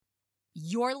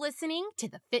You're listening to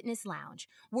The Fitness Lounge,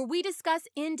 where we discuss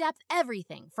in-depth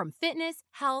everything from fitness,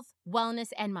 health, wellness,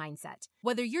 and mindset.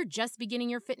 Whether you're just beginning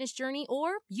your fitness journey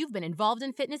or you've been involved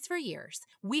in fitness for years,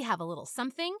 we have a little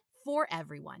something for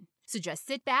everyone. So just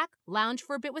sit back, lounge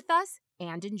for a bit with us,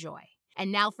 and enjoy.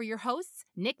 And now for your hosts,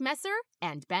 Nick Messer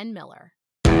and Ben Miller.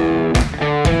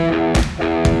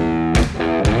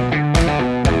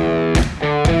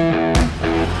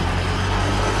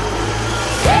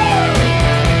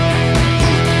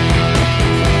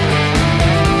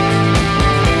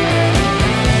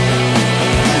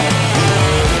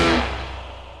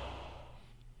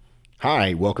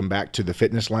 Hi, welcome back to the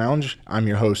Fitness Lounge. I'm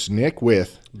your host, Nick,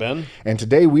 with Ben. And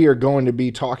today we are going to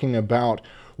be talking about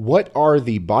what are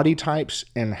the body types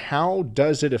and how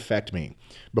does it affect me?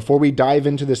 Before we dive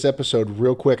into this episode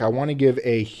real quick, I want to give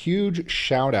a huge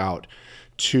shout out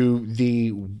to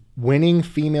the winning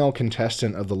female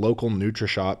contestant of the local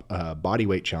NutriShop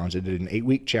bodyweight challenge. They did an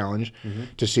 8-week challenge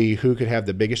to see who could have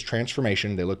the biggest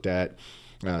transformation. They looked at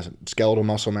skeletal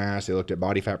muscle mass, they looked at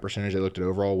body fat percentage, they looked at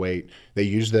overall weight. They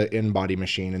used the InBody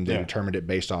machine and they determined it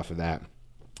based off of that.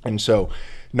 And so,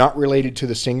 not related to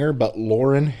the singer, but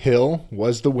Lauryn Hill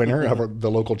was the winner of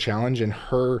the local challenge, and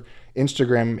her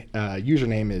Instagram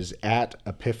username is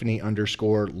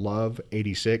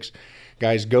 @epiphany_love86.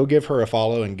 Guys, go give her a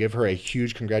follow and give her a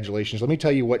huge congratulations. Let me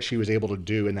tell you what she was able to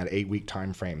do in that 8-week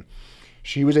time frame.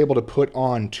 She was able to put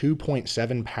on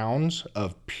 2.7 pounds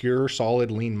of pure solid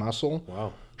lean muscle.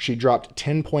 Wow. She dropped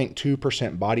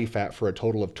 10.2% body fat for a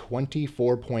total of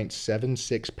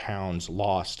 24.76 pounds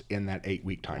lost in that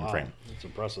 8-week time frame. That's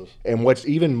impressive. And what's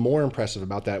even more impressive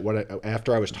about that,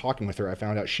 after I was talking with her, I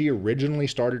found out she originally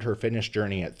started her fitness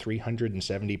journey at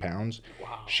 370 pounds.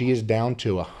 Wow. She is down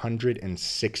to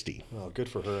 160. Oh, good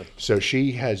for her. So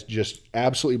she has just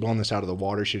absolutely blown this out of the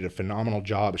water. She did a phenomenal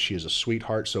job. She is a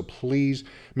sweetheart. So please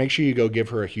make sure you go give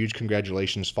her a huge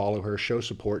congratulations, follow her, show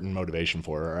support and motivation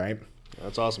for her, all right?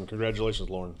 That's awesome.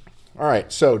 Congratulations, Lauren. All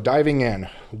right, so diving in,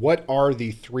 what are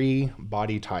the 3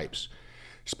 body types?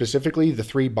 Specifically, the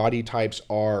 3 body types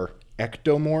are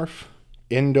ectomorph,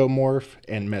 endomorph,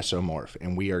 and mesomorph,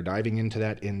 and we are diving into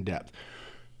that in depth.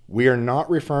 We are not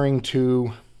referring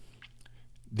to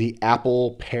the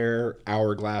apple, pear,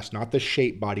 hourglass, not the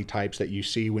shape body types that you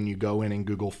see when you go in and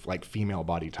Google like female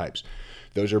body types.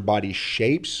 Those are body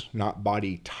shapes, not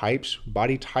body types.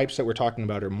 Body types that we're talking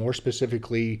about are more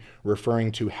specifically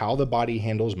referring to how the body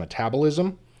handles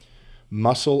metabolism,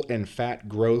 muscle and fat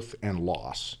growth and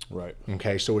loss. Right.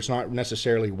 Okay, so it's not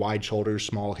necessarily wide shoulders,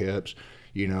 small hips,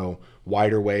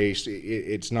 wider waist.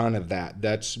 It's none of that.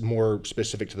 That's more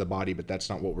specific to the body, but that's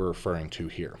not what we're referring to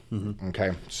here.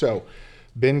 Okay, so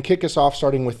Ben, kick us off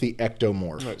starting with the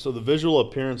ectomorph. All right, so the visual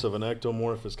appearance of an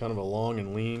ectomorph is kind of a long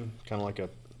and lean, kind of like a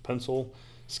pencil,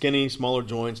 skinny, smaller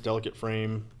joints, delicate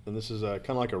frame, and this is kind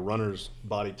of like a runner's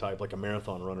body type, like a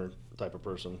marathon runner type of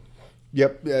person.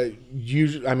 Yep.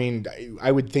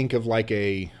 I would think of like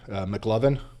a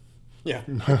McLovin. Yeah.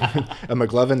 A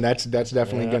McLovin, that's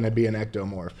definitely going to be an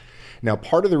ectomorph. Now,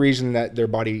 part of the reason that their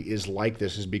body is like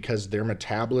this is because their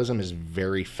metabolism is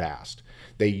very fast.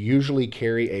 They usually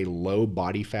carry a low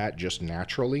body fat just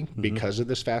naturally because of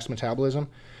this fast metabolism,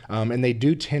 and they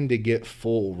do tend to get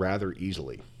full rather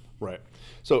easily. Right.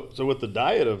 So with the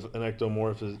diet of an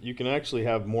ectomorph, is you can actually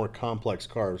have more complex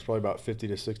carbs, probably about 50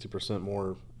 to 60%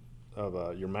 more of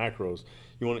your macros.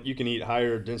 You can eat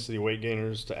higher density weight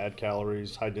gainers to add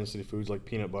calories, high density foods like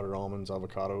peanut butter, almonds,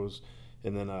 avocados,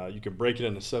 and then you can break it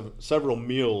into several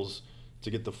meals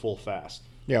to get the full fast.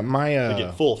 Yeah, to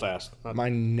get full fast. My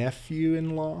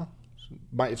nephew-in-law,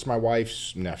 it's my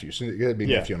wife's nephew, so it'd be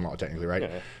nephew-in-law technically, right?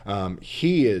 Yeah.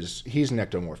 He's an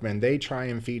ectomorph, man. They try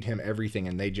and feed him everything,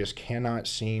 and they just cannot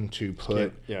seem to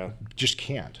just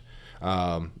can't.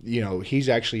 He's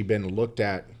actually been looked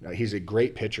at. He's a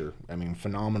great pitcher. I mean,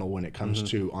 phenomenal when it comes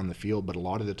to on the field, but a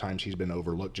lot of the times he's been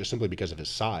overlooked just simply because of his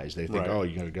size. They think, you're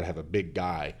going to have a big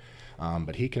guy,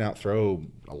 but he can outthrow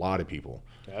a lot of people.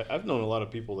 I've known a lot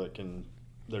of people that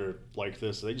are like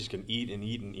this. They just can eat and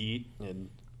eat and eat, and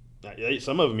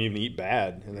some of them even eat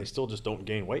bad, and they still just don't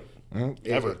gain weight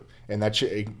ever. And that's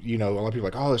a lot of people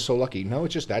are like, oh, they're so lucky. No,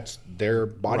 it's just that's their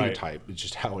body type. It's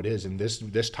just how it is, and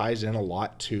this ties in a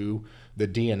lot to the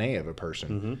DNA of a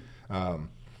person.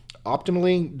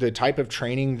 Optimally, the type of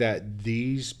training that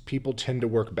these people tend to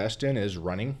work best in is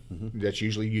running. That's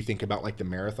usually you think about like the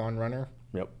marathon runner.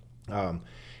 Yep.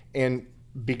 And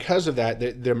because of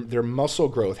that, their muscle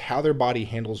growth, how their body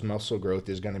handles muscle growth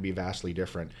is going to be vastly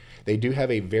different. They do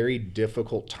have a very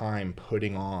difficult time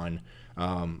putting on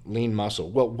lean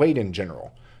muscle. Well, weight in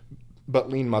general, but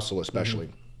lean muscle especially.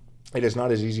 It is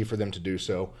not as easy for them to do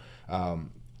so.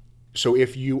 So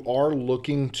if you are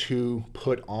looking to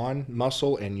put on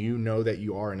muscle and you know that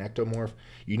you are an ectomorph,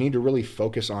 you need to really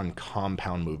focus on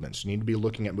compound movements. You need to be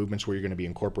looking at movements where you're going to be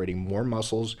incorporating more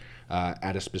muscles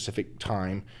at a specific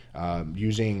time,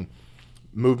 using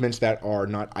movements that are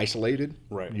not isolated.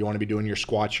 Right. You want to be doing your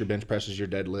squats, your bench presses, your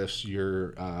deadlifts,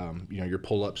 your your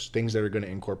pull-ups, things that are going to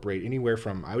incorporate anywhere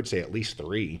from, I would say, at least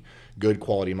 3 good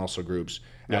quality muscle groups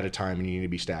at a time, and you need to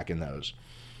be stacking those.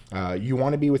 You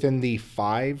want to be within the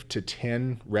 5 to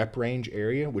 10 rep range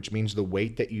area, which means the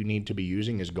weight that you need to be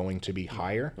using is going to be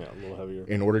higher, Yeah, a little heavier,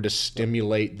 in order to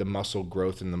stimulate the muscle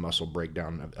growth and the muscle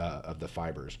breakdown of the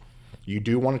fibers. You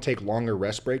do want to take longer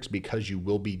rest breaks because you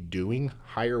will be doing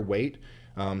higher weight.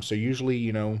 So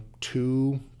usually,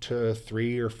 2 to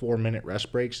 3 or 4 minute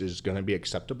rest breaks is going to be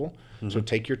acceptable. So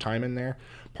take your time in there.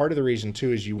 Part of the reason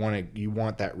too is you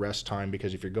want that rest time,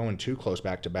 because if you're going too close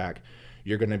back to back,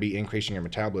 you're going to be increasing your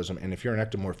metabolism. And if you're an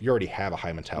ectomorph, you already have a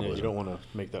high metabolism. you don't want to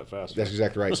make that faster. That's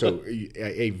exactly right. So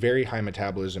a very high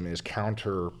metabolism is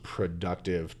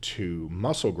counterproductive to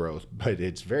muscle growth, but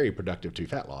it's very productive to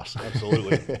fat loss.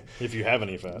 Absolutely. If you have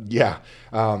any fat. Yeah.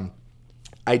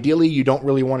 Ideally, you don't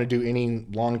really want to do any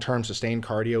long-term sustained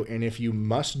cardio. And if you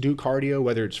must do cardio,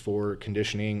 whether it's for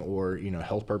conditioning or,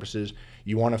 health purposes,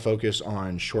 you want to focus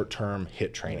on short-term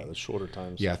HIIT training. Yeah, the shorter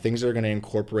times. Yeah, things that are going to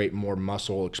incorporate more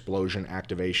muscle explosion,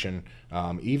 activation,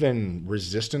 even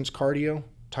resistance cardio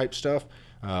type stuff,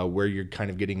 where you're kind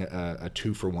of getting a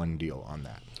 2-for-1 deal on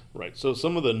that. Right. So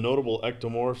some of the notable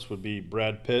ectomorphs would be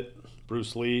Brad Pitt,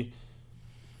 Bruce Lee,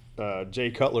 Jay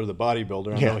Cutler, the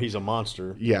bodybuilder. I know he's a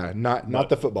monster. Yeah, not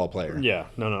the football player. Yeah,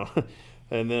 no.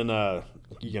 And then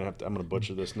you're gonna have to. I'm gonna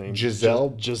butcher this name.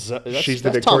 Giselle. She's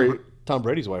the Victoria. Tom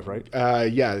Brady's wife, right?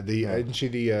 Isn't she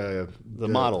the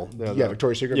model?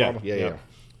 Victoria's Secret model. Yeah.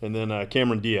 And then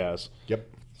Cameron Diaz. Yep.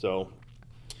 So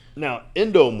now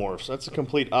endomorphs. That's a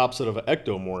complete opposite of an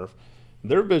ectomorph.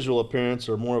 Their visual appearance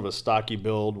are more of a stocky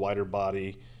build, wider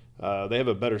body. They have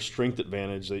a better strength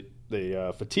advantage.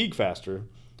 They fatigue faster.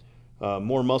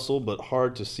 More muscle, but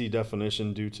hard to see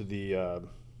definition due to the, how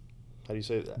do you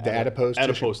say it? The adipose tissue.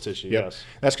 Adipose tissue, Yep. Yes.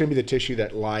 That's going to be the tissue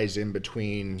that lies in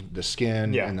between the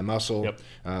skin and the muscle.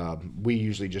 Yep. We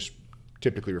usually just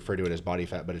typically refer to it as body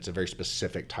fat, but it's a very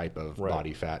specific type of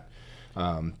body fat.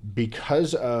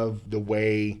 Because of the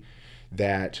way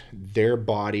that their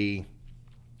body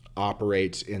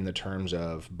operates in the terms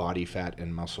of body fat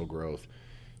and muscle growth,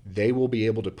 they will be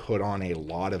able to put on a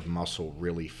lot of muscle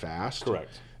really fast.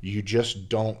 Correct. You just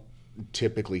don't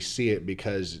typically see it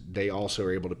because they also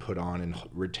are able to put on and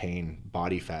retain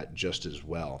body fat just as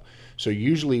well. So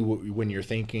usually when you're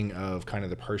thinking of kind of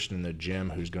the person in the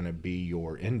gym who's going to be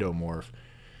your endomorph,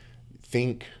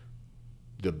 think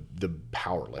the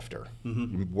power lifter,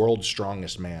 world's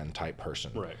strongest man type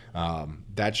person. Right.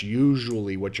 That's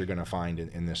usually what you're going to find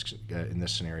in this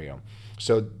scenario.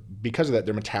 So because of that,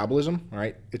 their metabolism,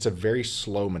 right? It's a very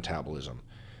slow metabolism.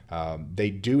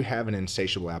 They do have an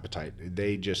insatiable appetite.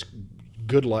 They just,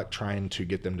 good luck trying to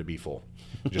get them to be full.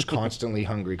 Just constantly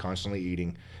hungry, constantly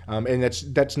eating. And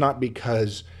that's not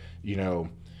because,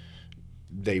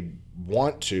 they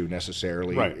want to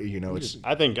necessarily. Right. It's.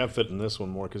 I think I fit in this one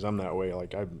more because I'm that way.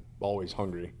 Like, I'm always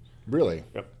hungry. Really?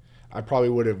 Yep. I probably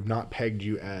would have not pegged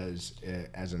you as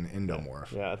an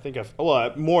endomorph. Yeah, I think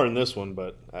more in this one,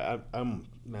 but I'm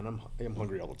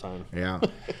hungry all the time. Yeah.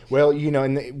 Well,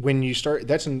 and when you start,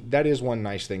 that is one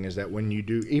nice thing, is that when you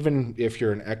do, even if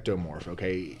you're an ectomorph,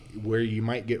 okay, where you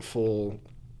might get full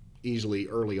easily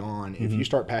early on, if you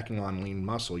start packing on lean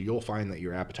muscle, you'll find that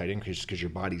your appetite increases because your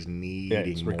body's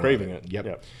needing more. We're craving it.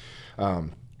 Yep.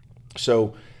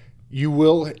 So you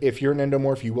will, if you're an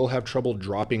endomorph, you will have trouble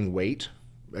dropping weight.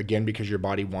 Again, because your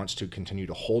body wants to continue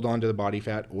to hold on to the body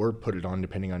fat or put it on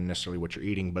depending on necessarily what you're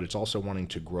eating, but it's also wanting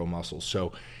to grow muscles.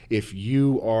 So if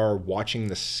you are watching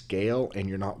the scale and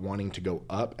you're not wanting to go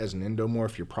up as an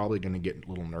endomorph, you're probably going to get a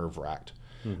little nerve-wracked.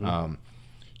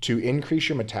 To increase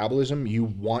your metabolism, you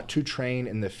want to train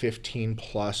in the 15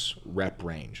 plus rep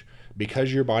range.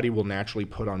 Because your body will naturally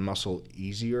put on muscle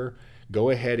easier,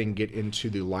 go ahead and get into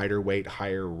the lighter weight,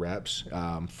 higher reps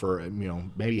for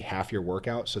maybe half your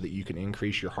workout, so that you can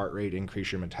increase your heart rate,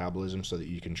 increase your metabolism, so that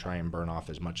you can try and burn off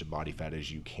as much body fat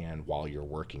as you can while you're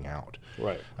working out.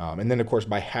 Right. And then, of course,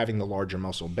 by having the larger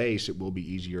muscle base, it will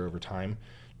be easier over time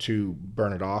to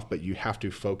burn it off, but you have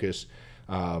to focus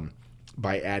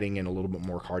by adding in a little bit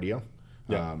more cardio.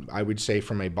 Yeah. I would say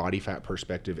from a body fat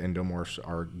perspective, endomorphs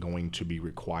are going to be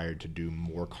required to do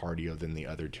more cardio than the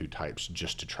other two types,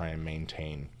 just to try and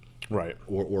maintain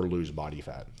or lose body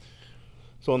fat.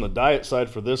 So on the diet side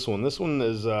for this one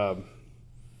is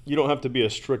you don't have to be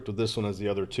as strict with this one as the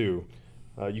other two.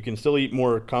 You can still eat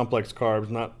more complex carbs,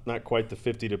 not quite the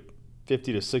 50 to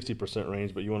 60%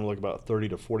 range, but you want to look about 30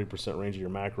 to 40% range of your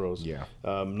macros. Yeah.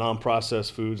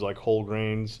 Non-processed foods like whole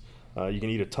grains. You can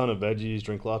eat a ton of veggies,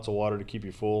 drink lots of water to keep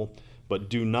you full, but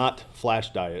do not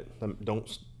flash diet.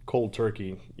 Don't cold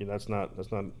turkey. That's not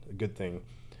a good thing.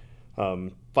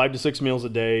 5 to 6 meals a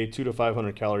day, 200 to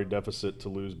 500 calorie deficit to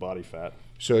lose body fat.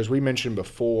 So as we mentioned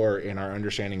before in our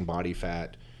understanding body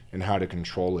fat and how to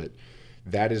control it,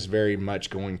 that is very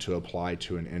much going to apply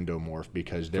to an endomorph,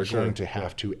 because they're going to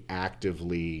have to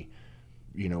actively,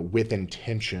 with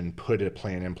intention, put a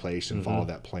plan in place and follow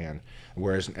that plan.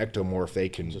 Whereas an ectomorph, they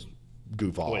can just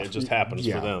goof off. It just happens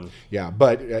for them. Yeah,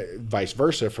 but vice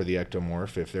versa for the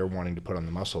ectomorph, if they're wanting to put on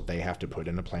the muscle, they have to put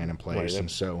in a plan in place.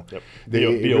 And so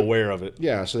be aware of it.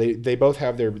 Yeah, so they both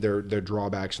have their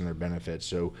drawbacks and their benefits.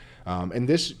 So, and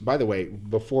this, by the way,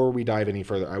 before we dive any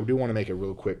further, I do want to make a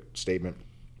real quick statement.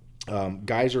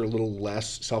 Guys are a little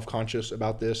less self-conscious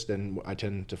about this than I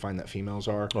tend to find that females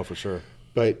are. Oh, for sure.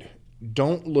 But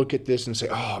don't look at this and say,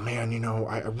 oh, man,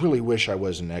 I really wish I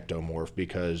was an ectomorph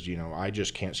because, I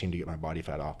just can't seem to get my body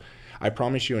fat off. I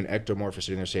promise you an ectomorph is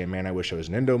sitting there saying, man, I wish I was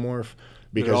an endomorph.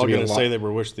 Because they're all going to say they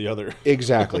were wish the other.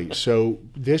 Exactly. So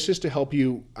this is to help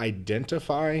you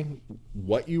identify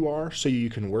what you are so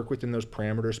you can work within those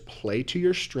parameters, play to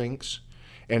your strengths,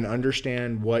 and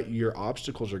understand what your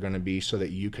obstacles are going to be so that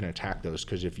you can attack those.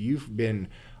 Because if you've been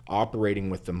operating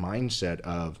with the mindset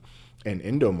of an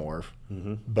endomorph,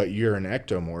 but you're an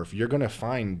ectomorph, you're going to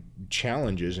find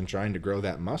challenges in trying to grow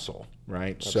that muscle,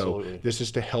 right? Absolutely. So this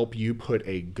is to help you put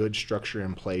a good structure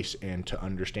in place and to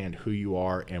understand who you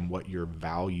are and what your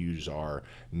values are,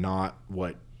 not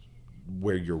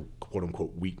where your quote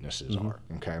unquote weaknesses are.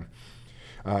 Okay.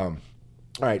 All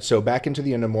right. So back into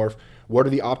the endomorph. What are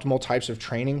the optimal types of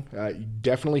training?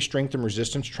 Definitely strength and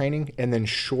resistance training, and then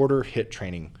shorter HIIT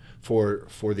training for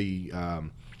the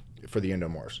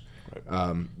endomorphs.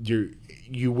 Right.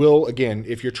 You will, again,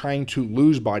 if you're trying to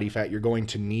lose body fat, you're going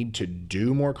to need to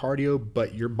do more cardio,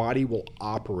 but your body will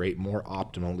operate more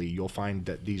optimally. You'll find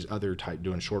that these other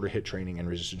doing shorter HIIT training and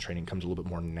resistance training comes a little bit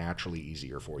more naturally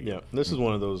easier for you. Yeah, this is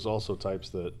one of those also types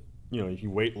that if you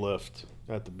weight lift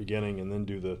at the beginning and then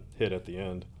do the HIIT at the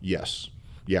end. Yes.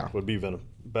 Yeah, would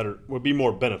be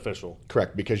more beneficial.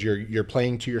 Correct, because you're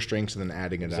playing to your strengths and then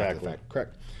adding it after the fact.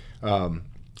 Correct. All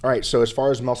right. So as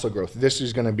far as muscle growth, this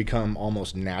is going to become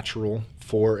almost natural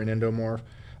for an endomorph.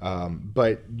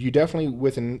 But you definitely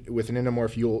with an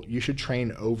endomorph, you should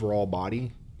train overall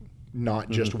body, not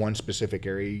just one specific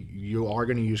area. You are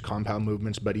going to use compound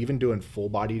movements, but even doing full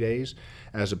body days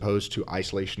as opposed to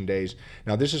isolation days.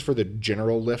 Now, this is for the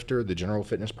general lifter, the general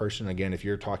fitness person. Again, if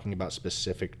you're talking about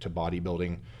specific to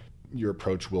bodybuilding, your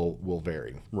approach will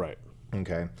vary. Right.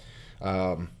 Okay.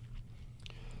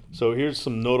 So here's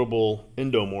some notable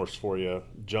endomorphs for you.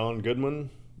 John Goodman,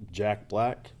 Jack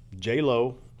Black,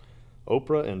 J-Lo,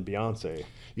 Oprah, and Beyonce.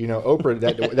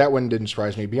 Oprah, that one didn't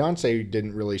surprise me. Beyonce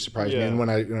didn't really surprise me. And when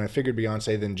I figured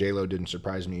Beyonce, then J-Lo didn't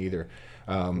surprise me either.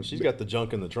 She's got the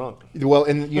junk in the trunk. Well,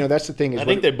 and that's the thing. Is I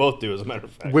think they both do, as a matter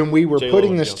of fact. When we were J-Lo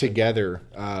putting this Beyonce together,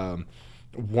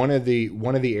 one of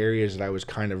the areas that I was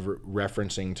kind of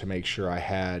referencing to make sure I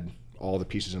had all the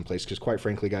pieces in place, because quite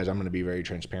frankly, guys, I'm going to be very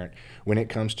transparent. When it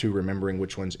comes to remembering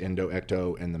which one's endo,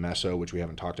 ecto, and the meso, which we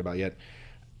haven't talked about yet,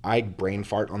 I brain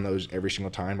fart on those every single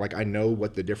time. Like, I know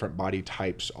what the different body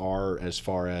types are as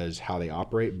far as how they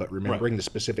operate, but remembering the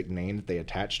specific name that they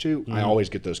attach to, I always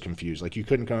get those confused. Like, you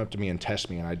couldn't come up to me and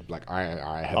test me, and I'd like, I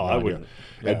have no idea.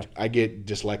 Yeah. I get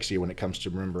dyslexia when it comes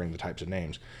to remembering the types of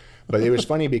names. But it was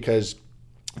funny because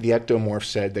the ectomorph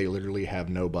said they literally have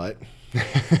no butt.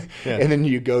 And then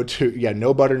you go to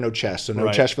no butt or no chest, so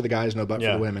no chest for the guys, no butt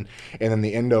for the women. And then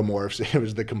the endomorphs, it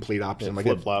was the complete opposite.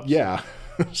 Flip flops. Yeah.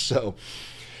 So,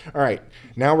 all right,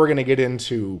 now we're going to get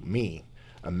into me,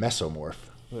 a mesomorph.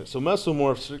 So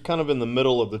mesomorphs are kind of in the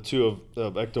middle of the two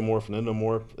of ectomorph and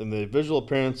endomorph, and the visual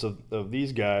appearance of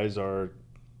these guys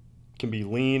can be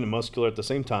lean and muscular at the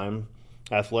same time,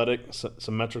 athletic,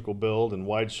 symmetrical build, and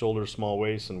wide shoulders, small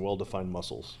waist, and well-defined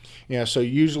muscles. Yeah, so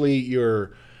usually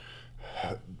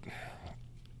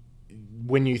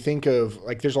when you think of,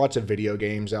 like, there's lots of video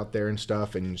games out there and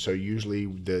stuff, and so usually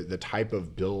the type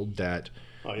of build that...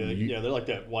 Oh, yeah, they're like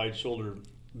that wide shoulder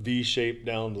V shape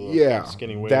down to the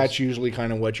skinny waist. That's usually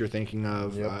kind of what you're thinking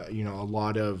of. Yep. A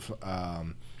lot of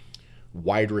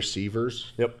wide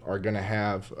receivers are going to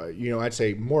have, I'd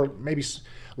say more, maybe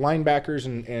linebackers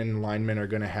and linemen are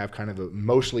going to have kind of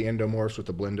mostly endomorphs with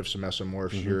a blend of some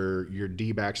mesomorphs. Your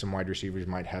D-backs and wide receivers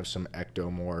might have some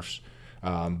ectomorphs.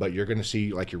 But you're going to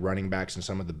see, like, your running backs and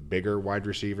some of the bigger wide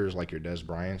receivers, like your Des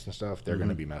Bryants and stuff, they're going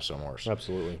to be mesomorphs.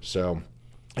 Absolutely. So,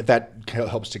 if that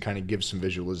helps to kind of give some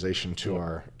visualization to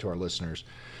our listeners.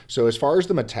 So as far as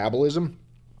the metabolism,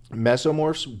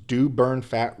 mesomorphs do burn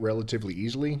fat relatively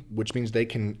easily, which means they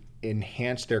can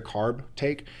enhance their carb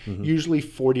take, usually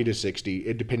 40 to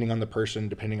 60, depending on the person,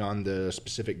 depending on the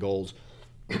specific goals.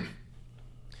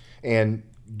 And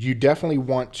you definitely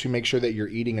want to make sure that you're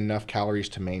eating enough calories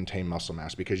to maintain muscle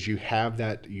mass, because you have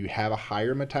a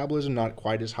higher metabolism, not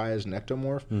quite as high as an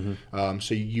ectomorph.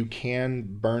 So you can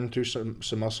burn through some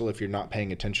muscle if you're not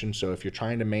paying attention. So if you're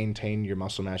trying to maintain your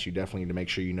muscle mass, you definitely need to make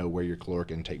sure you know where your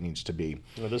caloric intake needs to be.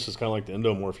 Well, this is kind of like the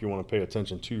endomorph. You want to pay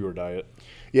attention to your diet.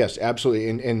 Yes, absolutely.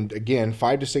 And again,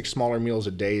 5 to 6 smaller meals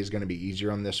a day is going to be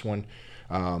easier on this one.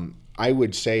 I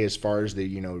would say, as far as the,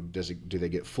 do they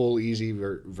get full easy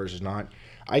versus not?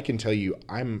 I can tell you,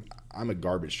 I'm a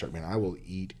garbage truck, man. I will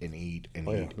eat and eat and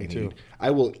eat and eat. I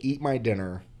will eat my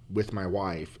dinner with my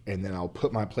wife, and then I'll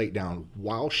put my plate down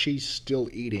while she's still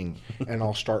eating, and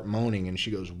I'll start moaning, and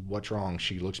she goes, "What's wrong?"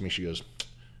 She looks at me, she goes,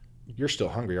 "You're still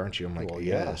hungry, aren't you?" I'm like, well,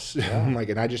 yes. Yeah. I'm like,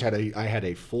 and I had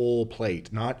a full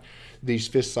plate, not these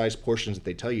fist-sized portions that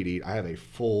they tell you to eat. I have a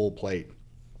full plate.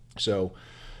 So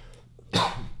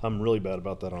I'm really bad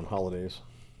about that on holidays.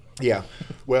 Yeah.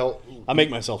 Well, I make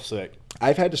myself sick.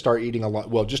 I've had to start eating a lot.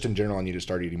 Well, just in general, I need to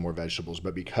start eating more vegetables.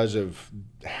 But because of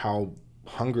how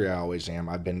hungry I always am,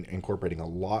 I've been incorporating a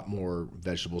lot more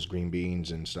vegetables, green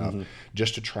beans and stuff,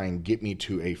 just to try and get me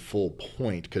to a full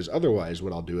point. Because otherwise,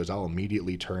 what I'll do is I'll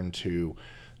immediately turn to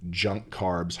junk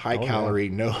carbs, high calorie,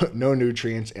 no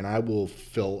nutrients, and I will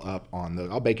fill up on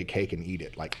I'll bake a cake and eat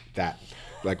it like that,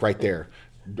 like right there.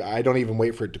 I don't even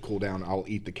wait for it to cool down. I'll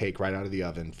eat the cake right out of the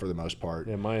oven for the most part.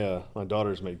 Yeah, my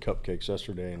daughters made cupcakes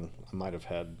yesterday, and I might have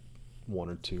had 1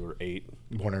 or 2 or 8.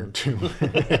 One or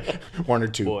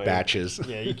two Boy, batches.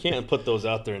 Yeah, you can't put those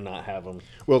out there and not have them.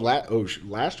 Well,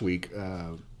 last week,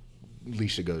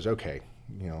 Lisa goes, okay,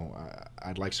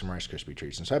 I'd like some Rice Krispie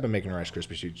treats. And so I've been making Rice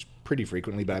Krispie treats pretty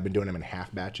frequently, but I've been doing them in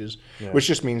half batches, which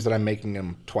just means that I'm making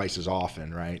them twice as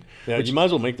often, right? Yeah, you might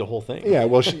as well make the whole thing. Yeah,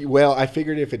 well, I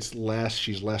figured if it's less,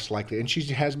 she's less likely. And she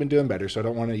has been doing better, so I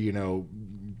don't want to,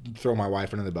 throw my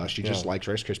wife under the bus. She just likes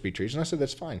Rice Krispie treats. And I said,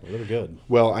 that's fine. Well, they're good.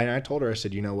 Well, I told her, I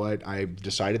said, you know what? I've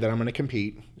decided that I'm going to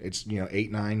compete. It's,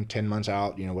 8, 9, 10 months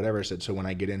out, whatever. I said, so when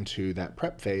I get into that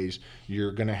prep phase,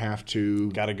 you're going to have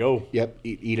to. Got to go. Yep.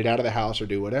 Eat it out of the house or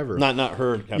do whatever. Not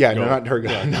her. Yeah, no, not her.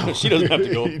 Yeah, no. She doesn't have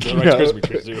to go. The Rice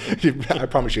Krispie treats do. I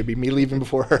promise you, it'd be me leaving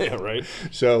before her. Yeah, right.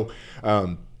 So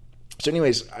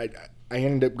anyways, I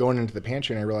ended up going into the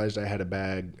pantry and I realized I had a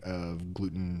bag of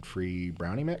gluten-free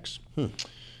brownie mix.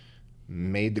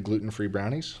 Made the gluten-free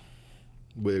brownies.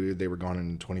 They were gone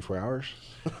in 24 hours.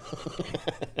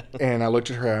 And I looked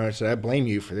at her and I said, I blame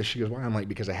you for this. She goes, why? I'm like,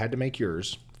 because I had to make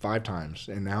yours 5 times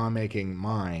and now I'm making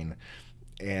mine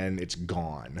and it's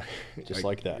gone. Just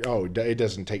like that. Oh, it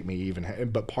doesn't take me even.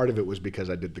 But part of it was because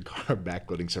I did the carb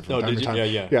backloading. So from time to time,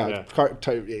 Yeah.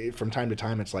 From time to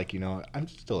time, it's like, I'm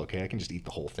still okay. I can just eat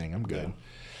the whole thing. I'm good. Yeah.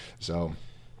 So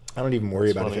I don't even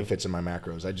worry about if it fits in my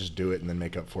macros. I just do it and then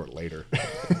make up for it later.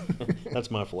 That's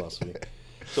my philosophy.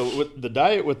 So with the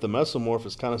diet with the mesomorph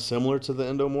is kind of similar to the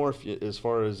endomorph as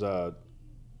far as how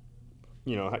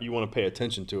you want to pay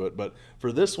attention to it. But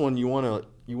for this one, you want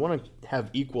to have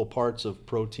equal parts of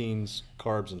proteins,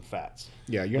 carbs, and fats.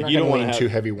 Yeah, you're not going to lean too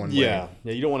heavy one way. Yeah,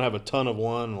 you don't want to have a ton of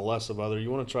one and less of other. You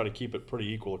want to try to keep it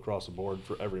pretty equal across the board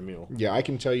for every meal. Yeah, I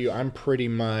can tell you I'm pretty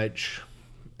much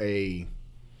a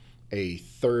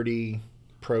 30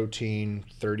 protein,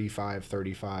 35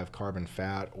 carb and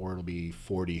fat, or it'll be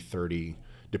 40-30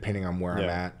 depending on where I'm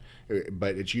at.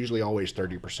 But it's usually always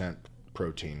 30%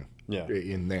 protein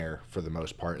in there for the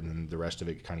most part, and then the rest of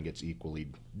it kind of gets equally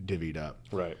divvied up.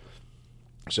 Right.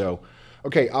 So,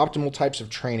 okay, optimal types of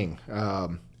training.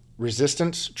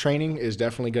 Resistance training is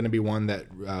definitely going to be one that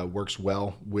works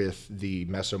well with the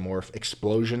mesomorph.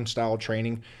 Explosion style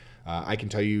training. I can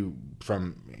tell you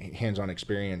from hands-on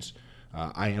experience,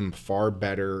 I am far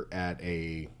better at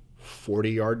a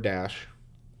 40-yard dash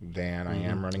than I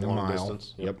am running a mile.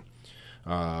 Distance. Yep.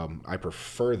 I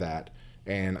prefer that,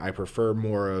 and I prefer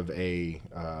more of a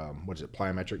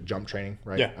plyometric jump training,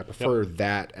 right? Yeah. I prefer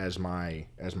that as my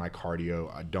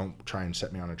cardio. I don't try and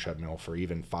set me on a treadmill for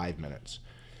even 5 minutes.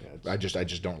 Yeah, I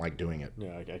just don't like doing it.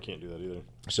 Yeah, I can't do that either.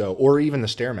 So, or even the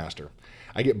Stairmaster.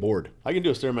 I get bored. I can do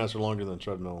a Stairmaster longer than a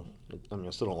treadmill. I mean,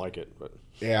 I still don't like it, but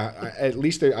yeah, at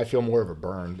least I feel more of a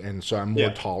burn, and so I'm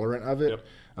more tolerant of it.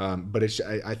 Yep. But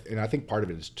I think part of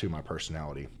it is too my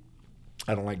personality.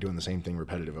 I don't like doing the same thing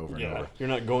repetitive over and over. You're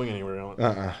not going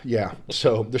anywhere. Yeah.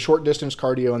 So the short distance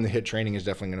cardio and the HIIT training is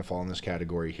definitely going to fall in this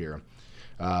category here.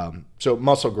 So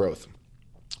muscle growth.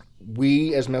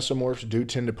 we as mesomorphs do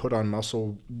tend to put on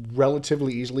muscle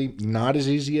relatively easily, not as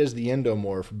easy as the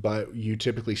endomorph, but you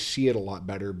typically see it a lot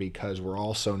better because we're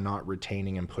also not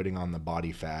retaining and putting on the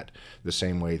body fat the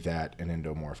same way that an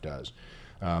endomorph does.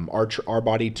 Our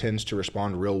body tends to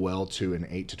respond real well to an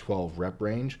 8 to 12 rep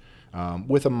range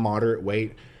with a moderate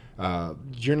weight.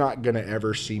 You're not going to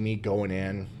ever see me going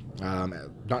in,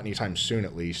 not anytime soon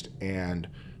at least, and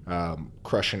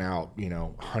crushing out,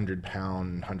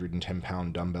 100-pound,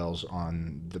 110-pound dumbbells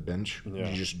on the bench. Yeah.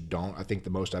 You just don't. I think the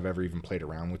most I've ever even played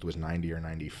around with was 90 or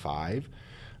 95.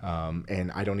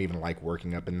 And I don't even like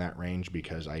working up in that range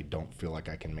because I don't feel like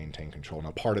I can maintain control.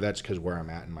 Now, part of that's because where I'm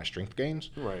at in my strength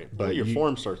gains. Right. But your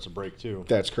form starts to break too.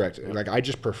 That's correct. Yeah. Like I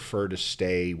just prefer to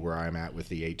stay where I'm at with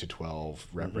the 8 to 12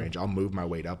 rep range. I'll move my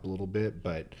weight up a little bit,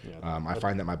 but I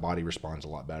find that my body responds a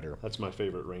lot better. That's my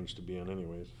favorite range to be in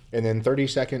anyways. And then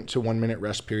 30-second to 1-minute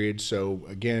rest period. So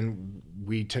again,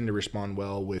 we tend to respond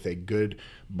well with a good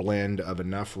blend of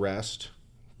enough rest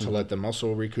to let the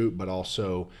muscle recoup, but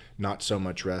also not so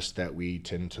much rest that we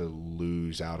tend to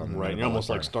lose out on the right. You're almost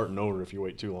like starting over if you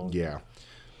wait too long. Yeah.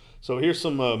 So here's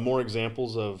some more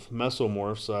examples of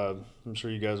mesomorphs. I'm sure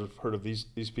you guys have heard of these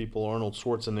people: Arnold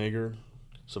Schwarzenegger,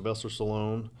 Sylvester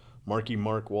Stallone, Mark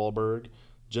Wahlberg,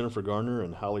 Jennifer Garner,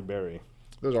 and Halle Berry.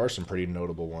 Those are some pretty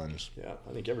notable ones. Yeah,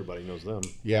 I think everybody knows them.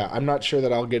 Yeah, I'm not sure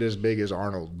that I'll get as big as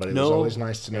Arnold, but it was always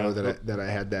nice to know that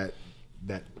I had that.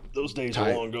 Those days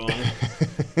are long gone.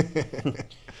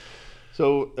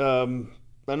 So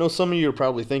I know some of you are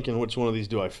probably thinking, which one of these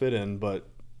do I fit in? But,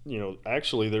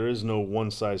 actually there is no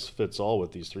one size fits all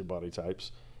with these three body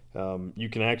types. You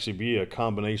can actually be a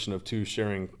combination of two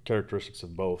sharing characteristics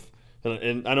of both.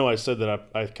 And I know I said that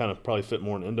I kind of probably fit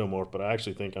more in endomorph, but I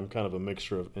actually think I'm kind of a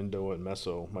mixture of endo and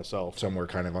meso myself. Somewhere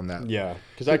kind of on that. Yeah,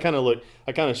 because I kind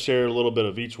of share a little bit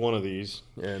of each one of these.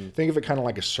 And think of it kind of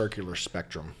like a circular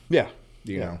spectrum. Yeah.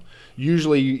 You know,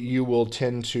 usually you will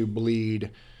tend to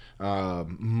bleed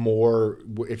more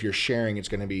if you're sharing. It's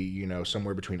going to be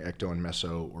somewhere between ecto and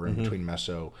meso, or in between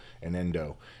meso and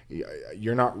endo.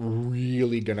 You're not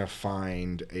really going to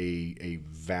find a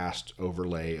vast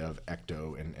overlay of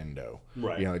ecto and endo.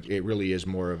 Right. It really is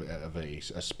more of a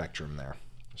spectrum there.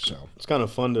 So it's kind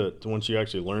of fun to once you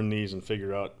actually learn these and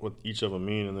figure out what each of them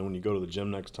mean, and then when you go to the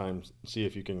gym next time, see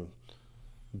if you can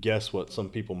guess what some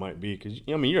people might be, because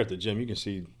you're at the gym, you can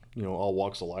see all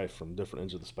walks of life from different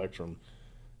ends of the spectrum.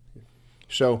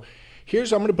 So I'm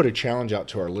going to put a challenge out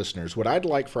to our listeners. What I'd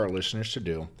like for our listeners to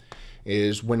do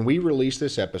is when we release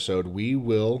this episode, we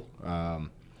will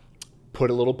put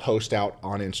a little post out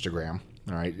on Instagram.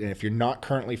 All right, and if you're not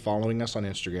currently following us on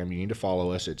Instagram, you need to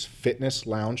follow us. It's Fitness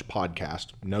Lounge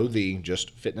Podcast.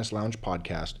 Just Fitness Lounge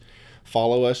Podcast.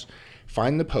 Follow us.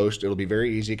 Find the post. It'll be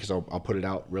very easy because I'll put it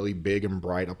out really big and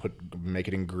bright. Make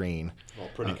it in green. All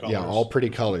pretty colors. Yeah, all pretty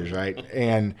colors, right?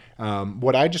 And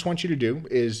what I just want you to do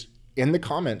is in the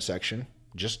comment section,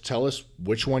 just tell us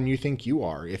which one you think you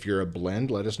are. If you're a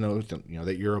blend, let us know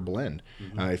that you're a blend.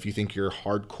 If you think you're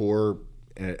hardcore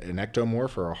an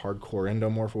ectomorph or a hardcore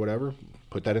endomorph or whatever,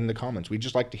 put that in the comments. We'd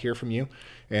just like to hear from you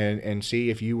and see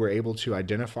if you were able to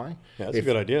identify. Yeah, that's a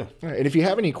good idea. And if you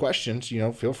have any questions,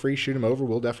 feel free, shoot them over.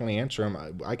 We'll definitely answer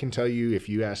them. I can tell you, if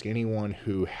you ask anyone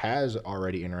who has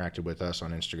already interacted with us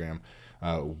on Instagram,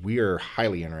 we are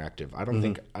highly interactive.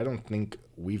 I don't think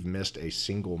we've missed a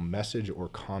single message or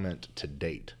comment to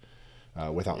date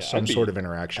without some sort of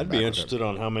interaction. I'd be interested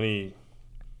on how many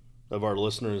of our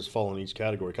listeners fall in each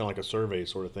category, kind of like a survey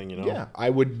sort of thing, Yeah, I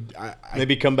would.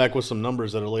 Maybe come back with some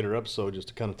numbers at a later episode just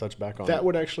to kind of touch back on that.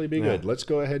 Would actually be good. Let's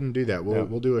go ahead and do that.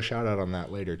 We'll do a shout out on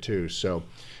that later too. So,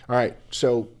 all right.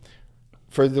 So,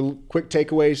 for the quick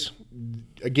takeaways,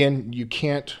 again, you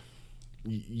can't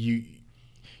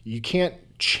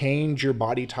change your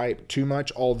body type too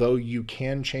much, although you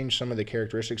can change some of the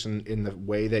characteristics in the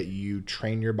way that you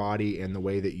train your body and the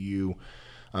way that you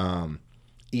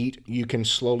eat. You can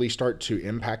slowly start to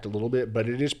impact a little bit, but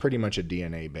it is pretty much a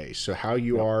DNA base. So how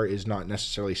you are is not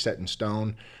necessarily set in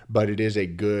stone, but it's a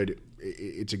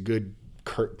good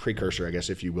precursor, I guess,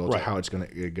 if you will, to how it's going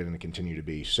to continue to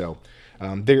be. So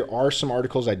there are some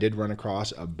articles I did run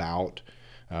across about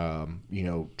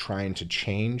trying to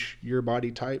change your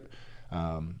body type.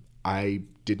 I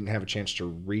didn't have a chance to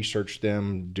research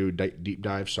them, do a deep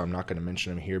dive, so I'm not going to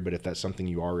mention them here. But if that's something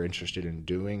you are interested in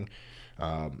doing,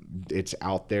 it's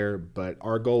out there. But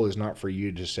our goal is not for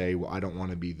you to say, well, I don't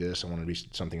want to be this, I want to be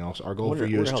something else. Our goal for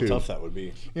you is how tough that would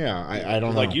be. Yeah, I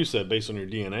don't know. Like you said, based on your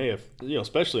DNA, if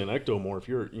especially an ectomorph,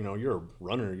 you're a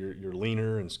runner, you're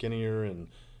leaner and skinnier, and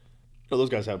those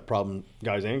guys have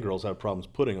guys and girls have problems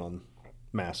putting on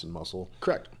mass and muscle.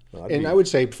 Correct. And I would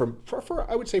say for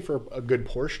a good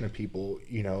portion of people,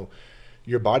 you know,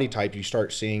 your body type, you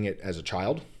start seeing it as a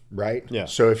child, right? Yeah.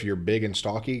 So if you're big and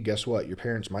stocky, guess what? Your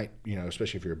parents might, you know,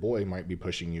 especially if you're a boy, might be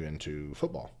pushing you into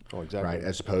football. Oh, exactly. Right,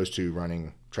 as opposed to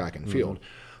running track and field,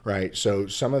 right? So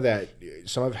some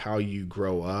of how you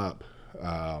grow up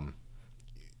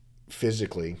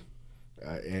physically,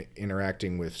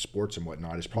 interacting with sports and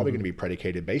whatnot is probably going to be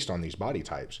predicated based on these body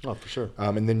types. Oh, for sure.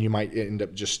 And then you might end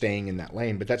up just staying in that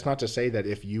lane. But that's not to say that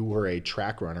if you were a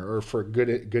track runner, or for a good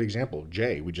example,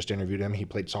 Jay, we just interviewed him. He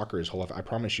played soccer his whole life. I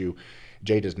promise you,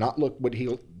 Jay does not look what he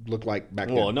looked like back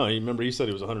then. Well, no, remember he said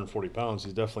he was 140 pounds.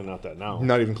 He's definitely not that now.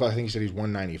 Not even close. I think he said he's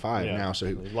 195 now. he's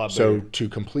a lot bigger. To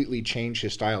completely change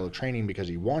his style of training because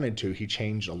he wanted to, he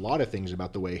changed a lot of things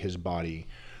about the way his body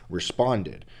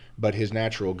responded. But his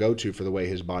natural go-to for the way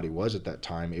his body was at that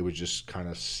time, it was just kind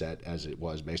of set as it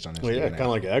was based on his DNA. Yeah, kind of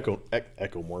like an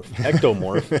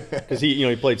ectomorph. Because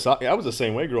he played soccer. I was the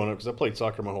same way growing up because I played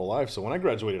soccer my whole life. So when I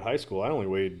graduated high school, I only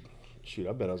weighed,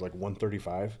 I bet I was like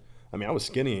 135. I mean, I was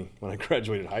skinny when I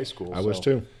graduated high school. I was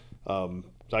too. So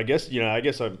I guess I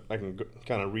can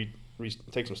kind of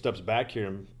take some steps back here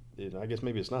and. I guess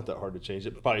maybe it's not that hard to change.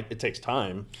 It takes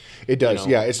time. It does,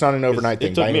 yeah. It's not an overnight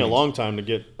thing. It took me a long time to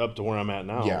get up to where I'm at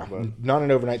now. Yeah, not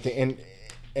an overnight thing.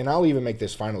 And I'll even make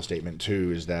this final statement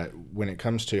too: is that when it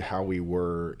comes to how we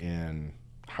were in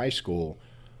high school,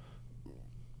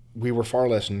 we were far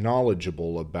less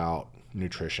knowledgeable about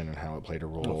nutrition and how it played a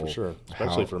role. Oh, for sure,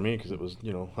 especially for me because it was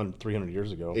 300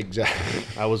 years ago. Exactly.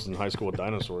 I was in high school with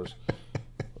dinosaurs.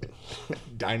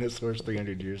 Dinosaurs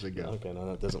 300 years ago. Okay,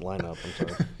 no, that doesn't line up.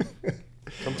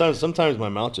 I'm sorry. Sometimes my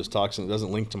mouth just talks and it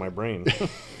doesn't link to my brain.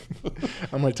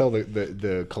 I'm going to tell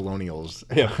the colonials.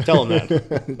 Yeah, tell them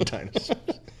that. Dinosaurs.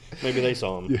 Maybe they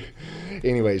saw them. Yeah.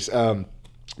 Anyways,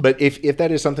 but if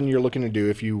that is something you're looking to do,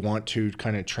 if you want to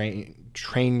kind of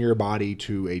train your body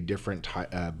to a different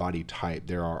body type,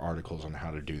 there are articles on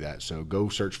how to do that. So go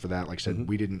search for that. Like I said,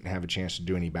 we didn't have a chance to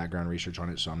do any background research on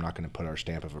it, so I'm not going to put our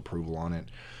stamp of approval on it.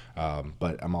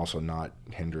 But I'm also not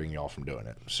hindering y'all from doing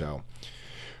it. So,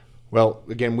 well,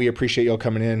 again, we appreciate y'all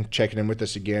coming in, checking in with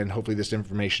us again. Hopefully this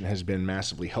information has been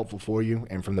massively helpful for you.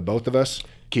 And from the both of us,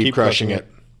 keep crushing it.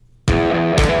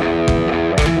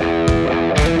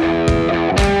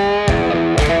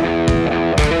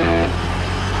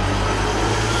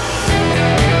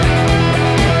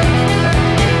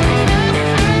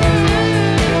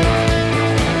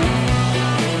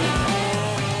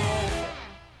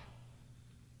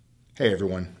 Hey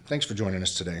everyone, thanks for joining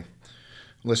us today.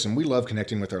 Listen, we love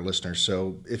connecting with our listeners,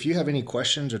 so if you have any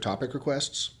questions or topic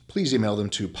requests, please email them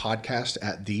to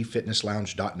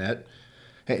podcast@thefitnesslounge.net.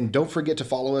 And don't forget to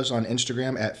follow us on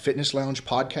Instagram at Fitness Lounge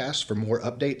Podcast for more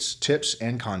updates, tips,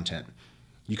 and content.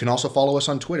 You can also follow us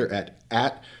on Twitter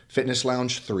at Fitness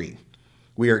Lounge 3.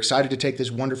 We are excited to take this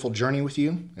wonderful journey with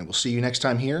you, and we'll see you next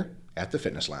time here at the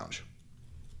Fitness Lounge.